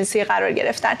تجاوز جنسی قرار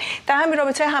گرفتند. در همین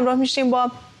رابطه همراه میشیم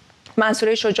با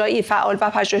منصوره شجاعی، فعال و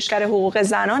پژوهشگر حقوق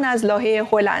زنان از لاهه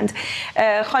هلند.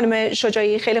 خانم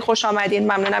شجاعی خیلی خوش آمدین،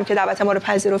 ممنونم که دعوت ما رو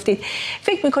پذیرفتید.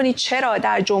 فکر میکنید چرا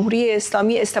در جمهوری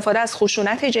اسلامی استفاده از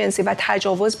خشونت جنسی و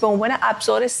تجاوز به عنوان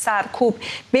ابزار سرکوب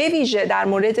به ویژه در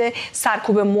مورد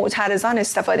سرکوب معترضان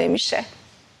استفاده میشه؟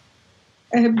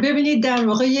 ببینید در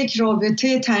واقع یک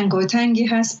رابطه تنگاتنگی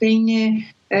هست بین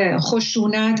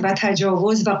خشونت و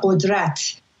تجاوز و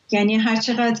قدرت. یعنی هر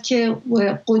چقدر که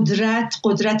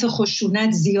قدرت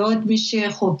خشونت زیاد میشه،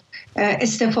 خب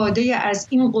استفاده از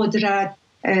این قدرت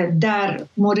در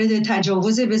مورد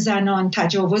تجاوز به زنان،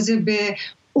 تجاوز به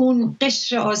اون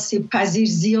قشر آسیب پذیر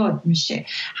زیاد میشه.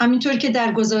 همینطور که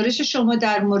در گزارش شما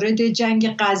در مورد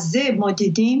جنگ غزه ما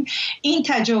دیدیم، این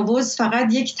تجاوز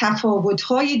فقط یک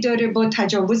تفاوت‌هایی داره با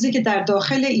تجاوزی که در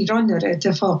داخل ایران داره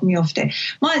اتفاق میفته.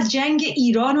 ما از جنگ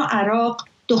ایران و عراق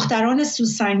دختران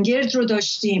سوسنگرد رو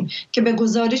داشتیم که به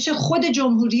گزارش خود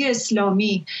جمهوری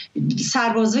اسلامی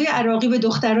سربازای عراقی به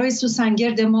دخترای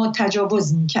سوسنگرد ما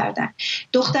تجاوز می‌کردن.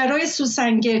 دخترای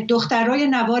سوسنگرد، دخترای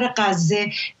نوار غزه،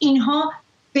 اینها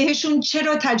بهشون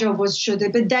چرا تجاوز شده؟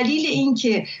 به دلیل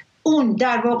اینکه اون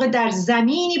در واقع در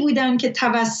زمینی بودن که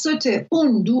توسط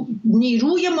اون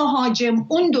نیروی مهاجم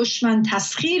اون دشمن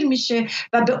تسخیر میشه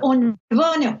و به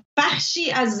عنوان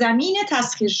بخشی از زمین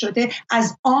تسخیر شده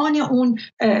از آن اون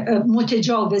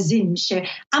متجاوزین میشه.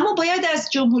 اما باید از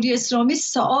جمهوری اسلامی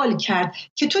سوال کرد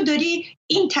که تو داری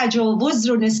این تجاوز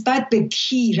رو نسبت به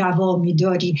کی روا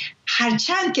می‌داری؟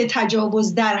 هرچند که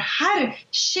تجاوز در هر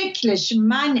شکلش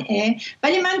منعه،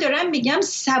 ولی من دارم میگم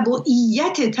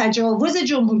سبوعیت تجاوز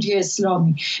جمهوری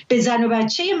اسلامی به زن و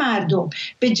بچه مردم،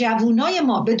 به جوانای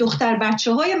ما، به دختر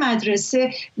بچه های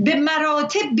مدرسه به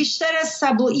مراتب بیشتر از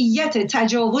سبوعیت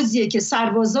تجاوزیه که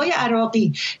سربازای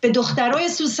عراقی به دخترای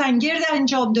سوسنگرد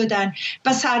انجام دادن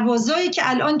و سربازایی که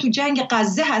الان تو جنگ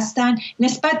غزه هستن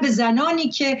نسبت به زنانی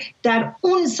که در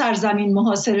اون سرزمین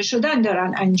محاصره شدن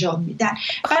دارن انجام میدن.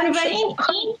 بنابراین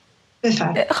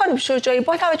خانم شجاعی،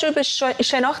 با توجه به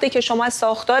شناختی که شما از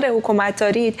ساختار حکومت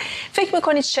دارید، فکر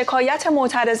میکنید شکایت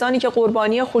معترضانی که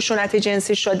قربانی خشونت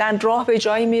جنسی شدن راه به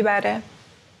جایی میبره؟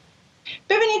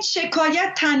 ببینید،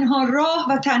 شکایت تنها راه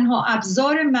و تنها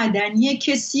ابزار مدنی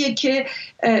کسیه که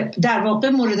در واقع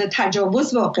مورد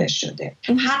تجاوز واقع شده،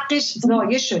 حقش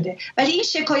ضایع شده. ولی این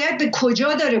شکایت به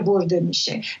کجا داره برده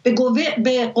میشه؟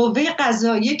 به قوه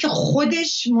قضاییه که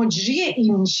خودش مجری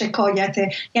این شکایته،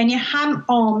 یعنی هم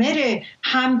آمر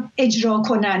هم اجرا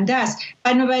کننده است.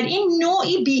 بنابراین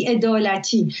نوعی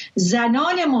بی‌عدالتی،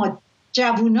 زنان ما،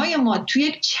 جوانای ما توی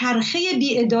یک چرخه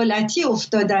بی‌عدالتی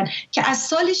افتادن که از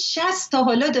سال 60 تا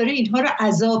حالا داره اینها رو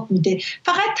عذاب میده.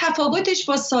 فقط تفاوتش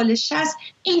با سال 60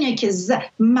 اینه که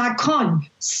مکان،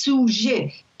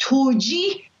 سوژه،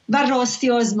 توجیه و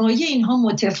راستی آزمایی اینها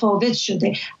متفاوت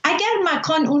شده. اگر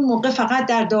مکان اون موقع فقط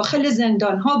در داخل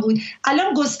زندان‌ها بود،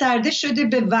 الان گسترده شده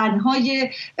به ون‌های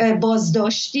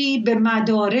بازداشتی، به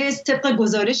مدارس، طبق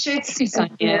گزارش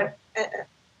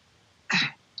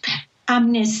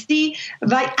امنستی.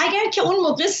 و اگر که اون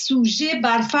موقع سوژه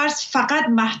برفرض فقط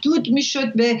محدود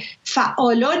میشد به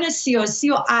فعالان سیاسی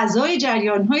و اعضای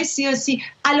جریان‌های سیاسی،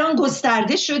 الان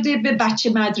گسترده شده به بچه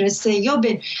مدرسه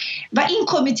و این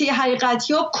کمیته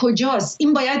حقیقتیاب کجاست؟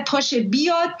 این باید پاشه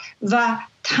بیاد و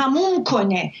تموم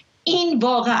کنه این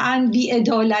واقعاً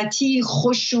بی‌عدالتی،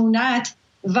 خشونت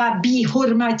و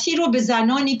بی‌حرمتی رو به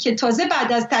زنانی که تازه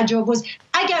بعد از تجاوز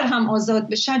اگر هم آزاد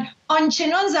بشن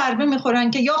آنچنان ضربه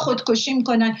میخورن که یا خودکشی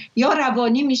میکنن یا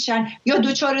روانی میشن یا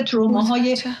دچار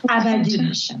تروماهای ابدی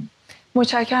میشن.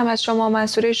 متشکرم از شما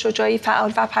منصوره شجاعی،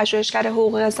 فعال و پژوهشگر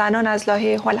حقوق زنان از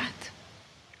لایحه هلند.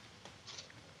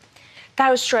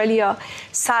 در استرالیا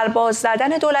سرباز زدن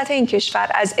دولت این کشور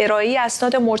از ارائه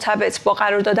اسناد مرتبط با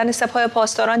قرار دادن سپاه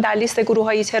پاسداران در لیست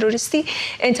گروه‌های تروریستی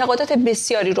انتقادات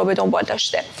بسیاری رو به دنبال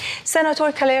داشته.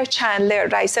 سناتور کلر چندلر،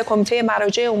 رئیس کمیته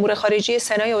مراجع امور خارجه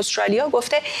سنای استرالیا،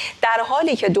 گفته در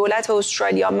حالی که دولت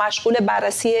استرالیا مشغول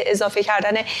بررسی اضافه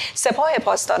کردن سپاه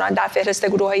پاسداران در فهرست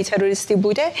گروه‌های تروریستی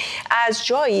بوده، از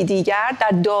جایی دیگر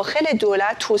در داخل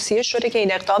دولت توصیه شده که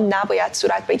این اقدام نباید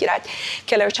صورت بگیرد.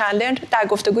 کلر چندلر در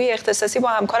گفتگوی اختصاصی با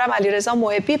همکارم علیرضا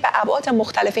محبی به ابعاد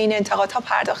مختلف این انتقادها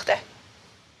پرداخته.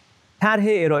 طرح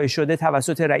ارائه شده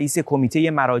توسط رئیس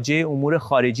کمیته مراجع امور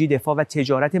خارجی، دفاع و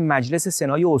تجارت مجلس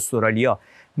سنای استرالیا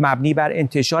مبنی بر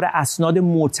انتشار اسناد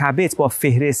مرتبط با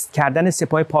فهرست کردن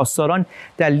سپاه پاسداران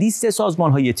در لیست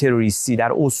سازمان‌های تروریستی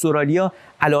در استرالیا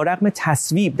علیرغم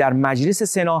تصویب در مجلس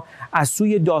سنا از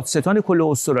سوی دادستان کل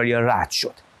استرالیا رد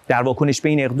شد. در واکنش به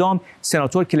این اقدام،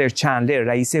 سناتور کلر چندلر،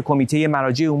 رئیس کمیته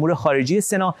مراجع امور خارجی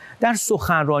سنا، در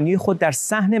سخنرانی خود در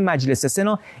صحن مجلس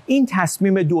سنا این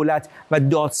تصمیم دولت و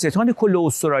دادستان کل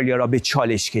استرالیا را به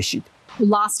چالش کشید.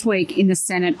 Last week in the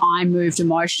Senate, I moved a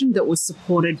motion that was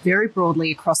supported very broadly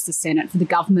across the Senate for the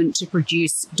government to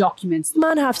produce documents.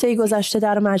 من هفته گذشته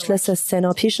در مجلس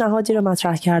سنا پیشنهادی را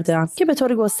مطرح کردم که به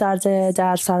طور گسترده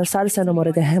در سراسر سنا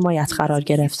مورد حمایت قرار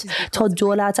گرفت تا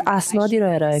دولت اسنادی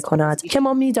را ارائه کند که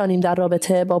ما می‌دانیم در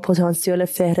رابطه با پتانسیل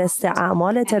فهرست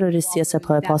اعمال تروریستی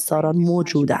سپاه پاسداران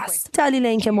موجود است. دلیل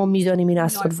اینکه ما می‌دانیم این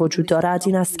اسناد وجود دارد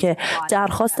این است که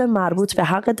درخواست مربوط به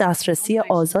حق دسترسی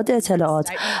آزاد اطلاعات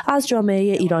از جامعه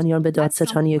ایرانیان به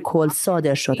دادستانی کل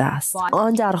صادر شده است.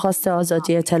 آن درخواست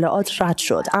آزادی اطلاعات رد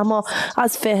شد، اما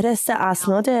از فهرست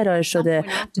اسناد ارائه شده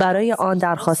برای آن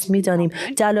درخواست می‌دانیم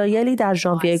دلایلی در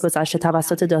ژانویه گذشته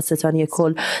توسط دادستانی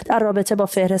کل در رابطه با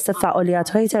فهرست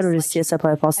فعالیت‌های تروریستی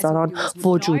سپاه پاسداران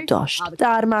وجود داشت.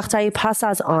 در مقطعی پس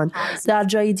از آن در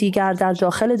جای دیگر در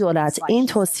داخل دولت این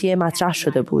توصیه مطرح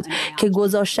شده بود که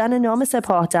گذاشتن نام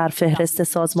سپاه در فهرست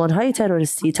سازمان‌های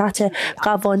تروریستی تحت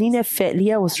قوانین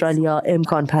فعلی استرالیا استرالیا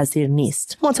امکان پذیر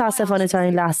نیست. متاسفانه تا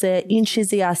این لحظه این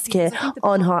چیزی است که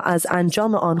آنها از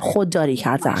انجام آن خودداری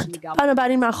کردند.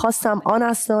 بنابراین من خواستم آن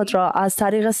اسناد را از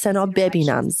طریق سنا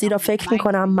ببینم، زیرا فکر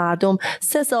می‌کنم مردم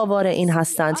سزاوار این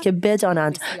هستند که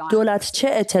بدانند دولت چه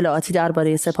اطلاعاتی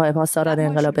درباره سپاه پاسداران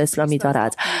انقلاب اسلامی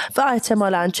دارد و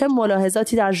احتمالاً چه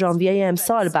ملاحظاتی در ژانویه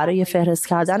امسال برای فهرست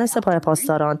کردن سپاه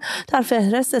پاسداران در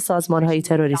فهرست سازمان‌های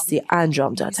تروریستی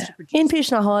انجام داده. این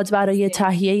پیشنهاد برای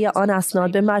تهیه آن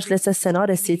اسناد به مجلس سنا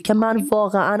رسید که من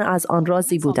واقعاً از آن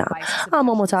راضی بودم،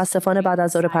 اما متاسفانه بعد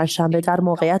از ظهر پنجشنبه در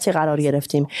موقعیتی قرار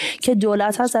گرفتیم که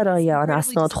دولت از ارائه آن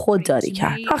اسناد خودداری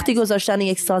کرد. وقتی گذاشتن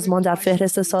یک سازمان در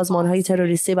فهرست سازمان‌های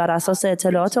تروریستی بر اساس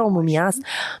اطلاعات عمومی است،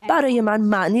 برای من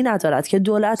معنی ندارد که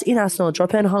دولت این اسناد را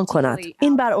پنهان کند.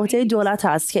 این بر عهده دولت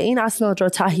است که این اسناد را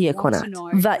تهیه کند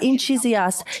و این چیزی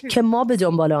است که ما به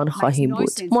دنبال آن خواهیم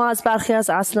بود. ما از برخی از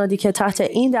اسنادی که تحت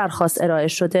این درخواست ارائه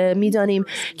شده می‌دانیم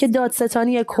که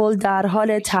دادستانی کل در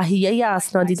حال تهیه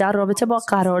اسنادی در رابطه با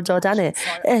قرار دادن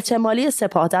احتمالی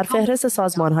سپاه در فهرست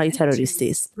سازمان‌های تروریستی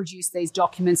است.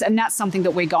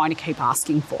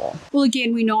 Well,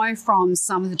 again, we know from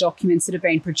some of the documents that have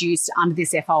been produced under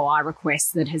this FOI request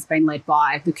that has been led by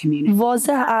the community.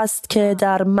 واضح است که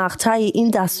در مقطعی این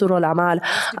دستورالعمل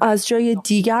از جای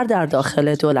دیگر در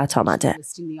داخل دولت آمده.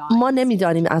 ما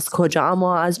نمی‌دانیم از کجا،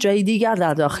 اما از جای دیگر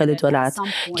در داخل دولت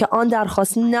که آن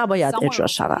درخواست نباید اجرا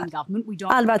شود.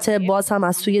 البته باز هم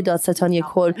از سوی دادستانی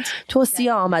کل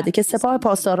توصیه آمده که سپاه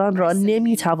پاسداران را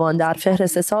نمی‌توان در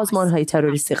فهرست سازمان‌های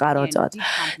تروریستی قرار داد،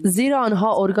 زیرا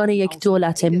آنها ارگان یک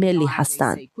دولت ملی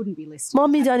هستند. ما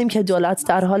می‌دانیم که دولت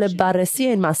در حال بررسی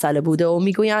این مسئله بوده و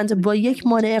می‌گویند با یک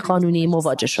مانع قانونی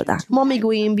مواجه شدند. ما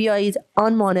می‌گوییم بیایید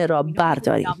آن مانع را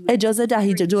برداریم. اجازه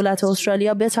دهید دولت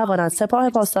استرالیا بتواند سپاه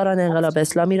پاسداران انقلاب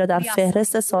اسلامی را در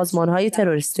فهرست سازمان‌های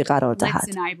تروریستی قرار دهد.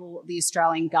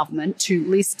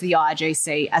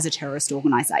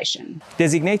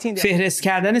 فهرست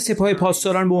کردن سپاه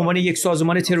پاسداران به عنوان یک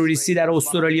سازمان تروریستی در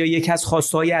استرالیا یکی از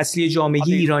خواسته‌های اصلی جامعه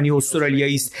ایرانی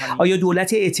استرالیایی است. آیا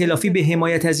دولت ائتلافی به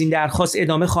حمایت از این درخواست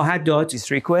ادامه خواهد داد؟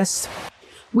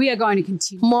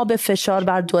 ما به فشار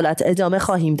بر دولت ادامه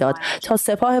خواهیم داد تا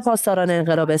سپاه پاسداران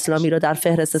انقلاب اسلامی را در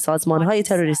فهرست سازمان‌های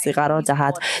تروریستی قرار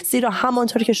دهد، زیرا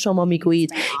همانطور که شما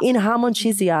میگویید این همان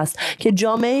چیزی است که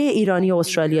جامعه ایرانی و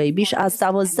استرالیایی بیش از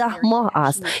 12 ماه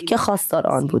است که خواستار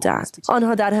آن بودند.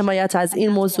 آنها در حمایت از این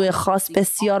موضوع خاص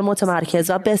بسیار متمرکز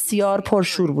و بسیار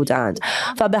پرشور بودند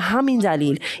و به همین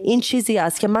دلیل این چیزی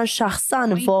است که من شخصاً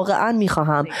واقعاً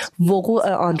می‌خواهم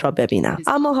وقوع آن را ببینم.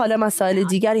 اما حالا مسائل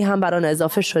دیگری هم بر آن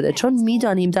اضافه شده، چون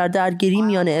می‌دانیم در درگیری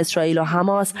میان اسرائیل و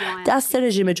حماس دست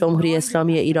رژیم جمهوری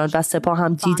اسلامی ایران و سپاه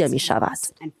هم دیده می‌شود.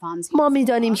 ما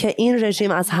می‌دانیم که این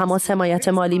رژیم از حماس حمایت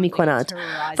مالی می‌کند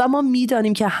و ما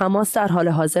می‌دانیم که حماس در حال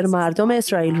حاضر مردم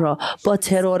اسرائیل را با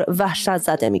ترور وحشت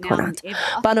زده می‌کند.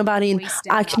 بنابراین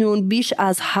اکنون بیش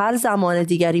از هر زمان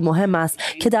دیگری مهم است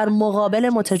که در مقابل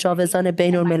متجاوزان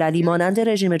بین‌المللی مانند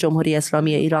رژیم جمهوری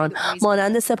اسلامی ایران،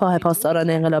 مانند سپاه پاسداران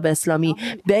انقلاب اسلامی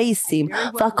بایستیم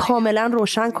و کاملاً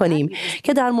روشن کنیم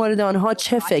که در مورد آنها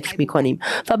چه فکر می‌کنیم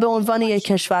و به عنوان یک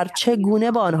کشور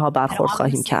چگونه با آنها برخورد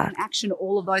خواهیم کرد.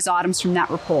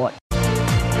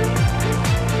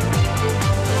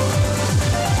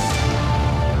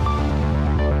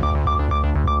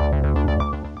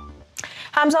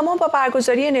 همزمان با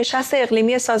برگزاری نشست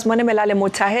اقلیمی سازمان ملل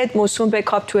متحد موسوم به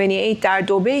کاپ 28 در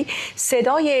دبی،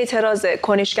 صدای اعتراض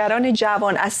کنشگران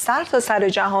جوان از سرتاسر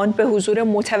جهان به حضور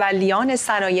متولیان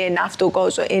صنایع نفت و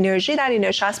گاز و انرژی در این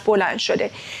نشست بلند شده.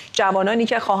 جوانانی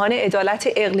که خواهان عدالت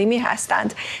اقلیمی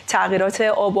هستند، تغییرات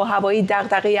آب و هوایی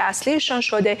دغدغه اصلیشان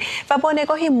شده و با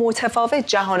نگاهی متفاوت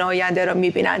جهان آینده را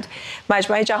می‌بینند.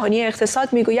 مجمع جهانی اقتصاد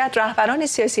می‌گوید رهبران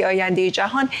سیاسی آینده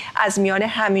جهان از میان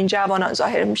همین جوانان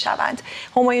ظاهر می‌شوند.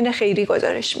 همایون خیری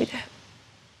گزارش میده.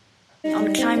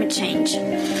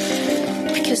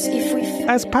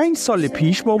 از 5 سال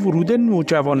پیش با ورود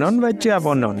نوجوانان و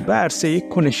جوانان به عرصه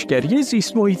کنشگری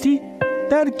زیست محیطی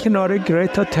در کنار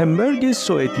گرتا تنبرگ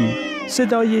سوئدی،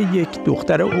 صدای یک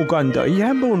دختر اوگاندایی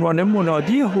هم به عنوان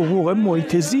منادی حقوق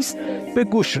محیط زیست به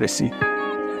گوش رسید.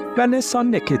 ونسا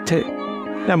نکته،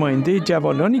 نماینده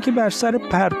جوانانی که بر سر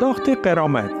پرداخت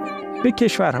غرامت به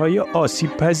کشورهای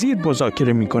آسیب پذیر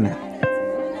مذاکره می‌کنند.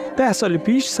 10 سال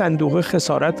پیش صندوق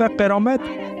خسارت و غرامت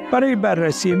برای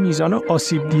بررسی میزان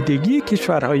آسیب دیدگی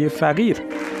کشورهای فقیر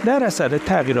در اثر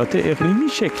تغییرات اقلیمی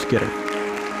شکل گرفت.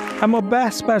 اما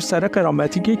بحث بر سر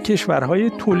غرامتی که کشورهای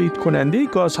تولید کننده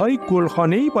گازهای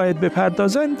گلخانه‌ای باید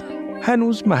بپردازند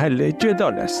هنوز محل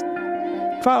جدال است.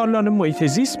 فعالان محیط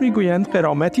زیست میگویند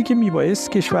غرامتی که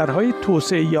میبایست کشورهای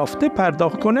توسعه یافته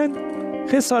پرداخت کنند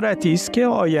خسارتی است که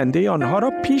آینده آنها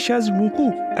را پیش از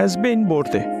وقوع از بین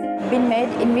برده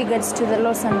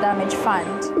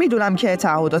میدونم که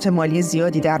تعهدات مالی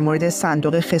زیادی در مورد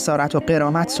صندوق خسارت و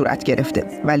غرامت صورت گرفته،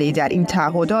 ولی در این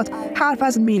تعهدات حرف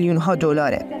از میلیون‌ها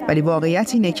دلاره. ولی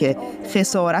واقعیت اینه که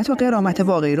خسارت و غرامت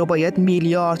واقعی رو باید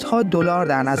میلیاردها دلار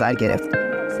در نظر گرفت.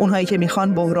 اونهایی که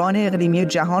میخوان بحران اقلیمی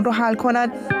جهان رو حل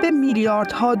کنن به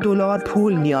میلیاردها دلار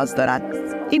پول نیاز دارن.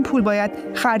 این پول باید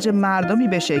خرج مردمی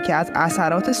بشه که از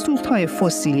اثرات سوخت‌های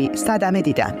فسیلی صدمه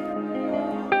دیدن.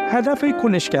 هدف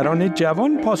کنشگران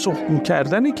جوان پاسخگو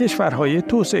کردن کشورهای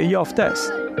توسعه یافته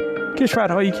است.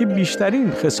 کشورهایی که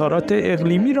بیشترین خسارات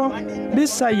اقلیمی را به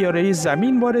سیاره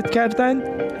زمین وارد کردند،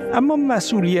 اما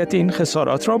مسئولیت این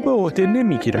خسارات را به عهده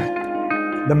نمیگیرند.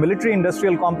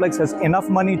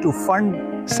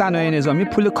 صنایع نظامی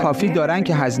پول کافی دارن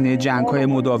که هزینه جنگ‌های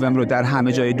مداوم رو در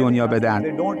همه جای دنیا بدن،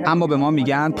 اما به ما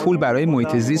میگن پول برای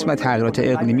محیط زیست و تغییرات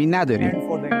اقلیمی نداریم.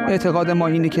 اعتقاد ما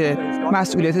اینه که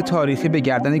مسئولیت تاریخی به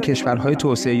گردن کشورهای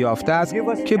توسعه یافته است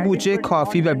که بودجه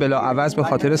کافی و بلاعوض به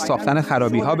خاطر ساختن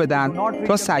خرابی‌ها بدن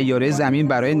تا سیاره زمین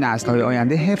برای نسل‌های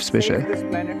آینده حفظ بشه.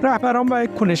 رهبران و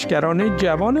کنشگران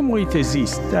جوان محیط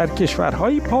زیست در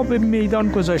کشورهایی پا به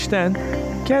میدان گذاشتند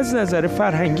که از نظر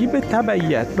فرهنگی به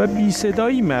تبعیت و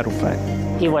بی‌صدایی معروفند.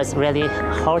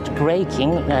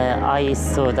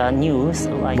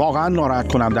 واقعا ناراحت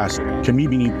کننده است که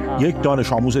می‌بینیم یک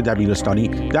دانش آموز دبیرستانی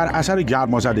در اثر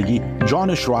گرمازدگی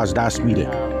جانش رو از دست میده.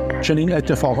 چنین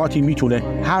اتفاقاتی میتونه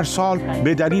هر سال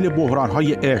به دلیل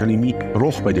بحران‌های اقلیمی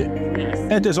رخ بده.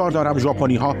 انتظار دارم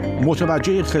ژاپنی‌ها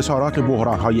متوجه خسارات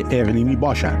بحران‌های اقلیمی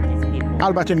باشند.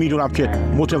 البته میدونم که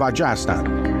متوجه هستند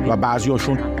و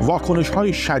بعضیاشون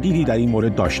واکنش‌های شدیدی در این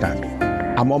مورد داشتند.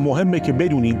 اما مهمه که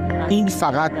بدونیم این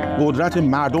فقط قدرت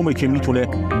مردمه که میتونه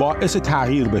باعث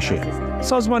تغییر بشه.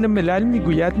 سازمان ملل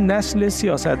میگوید نسل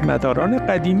سیاستمداران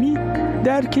قدیمی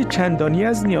درک چندانی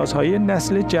از نیازهای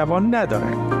نسل جوان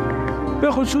ندارند،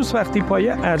 به خصوص وقتی پای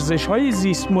ارزش‌های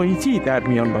زیست محیطی در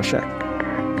میان باشد.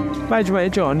 مجمع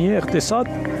جهانی اقتصاد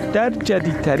در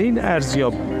جدیدترین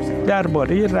ارزیابی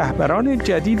درباره رهبران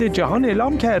جدید جهان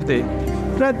اعلام کرده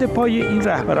رد پای این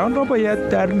رهبران را باید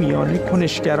در میان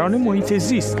کنشگران محیط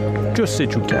زیست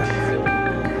جستجو کرد.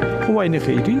 هماین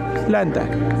خیری، لندن.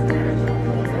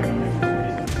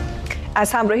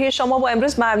 از همراهی شما با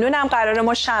امروز ممنونم. قرار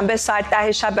ما شنبه ساعت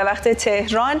 10 شب به وقت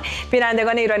تهران.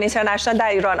 بینندگان ایران اینترنشنال در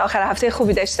ایران آخر هفته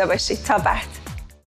خوبی داشته باشید. تا بعد.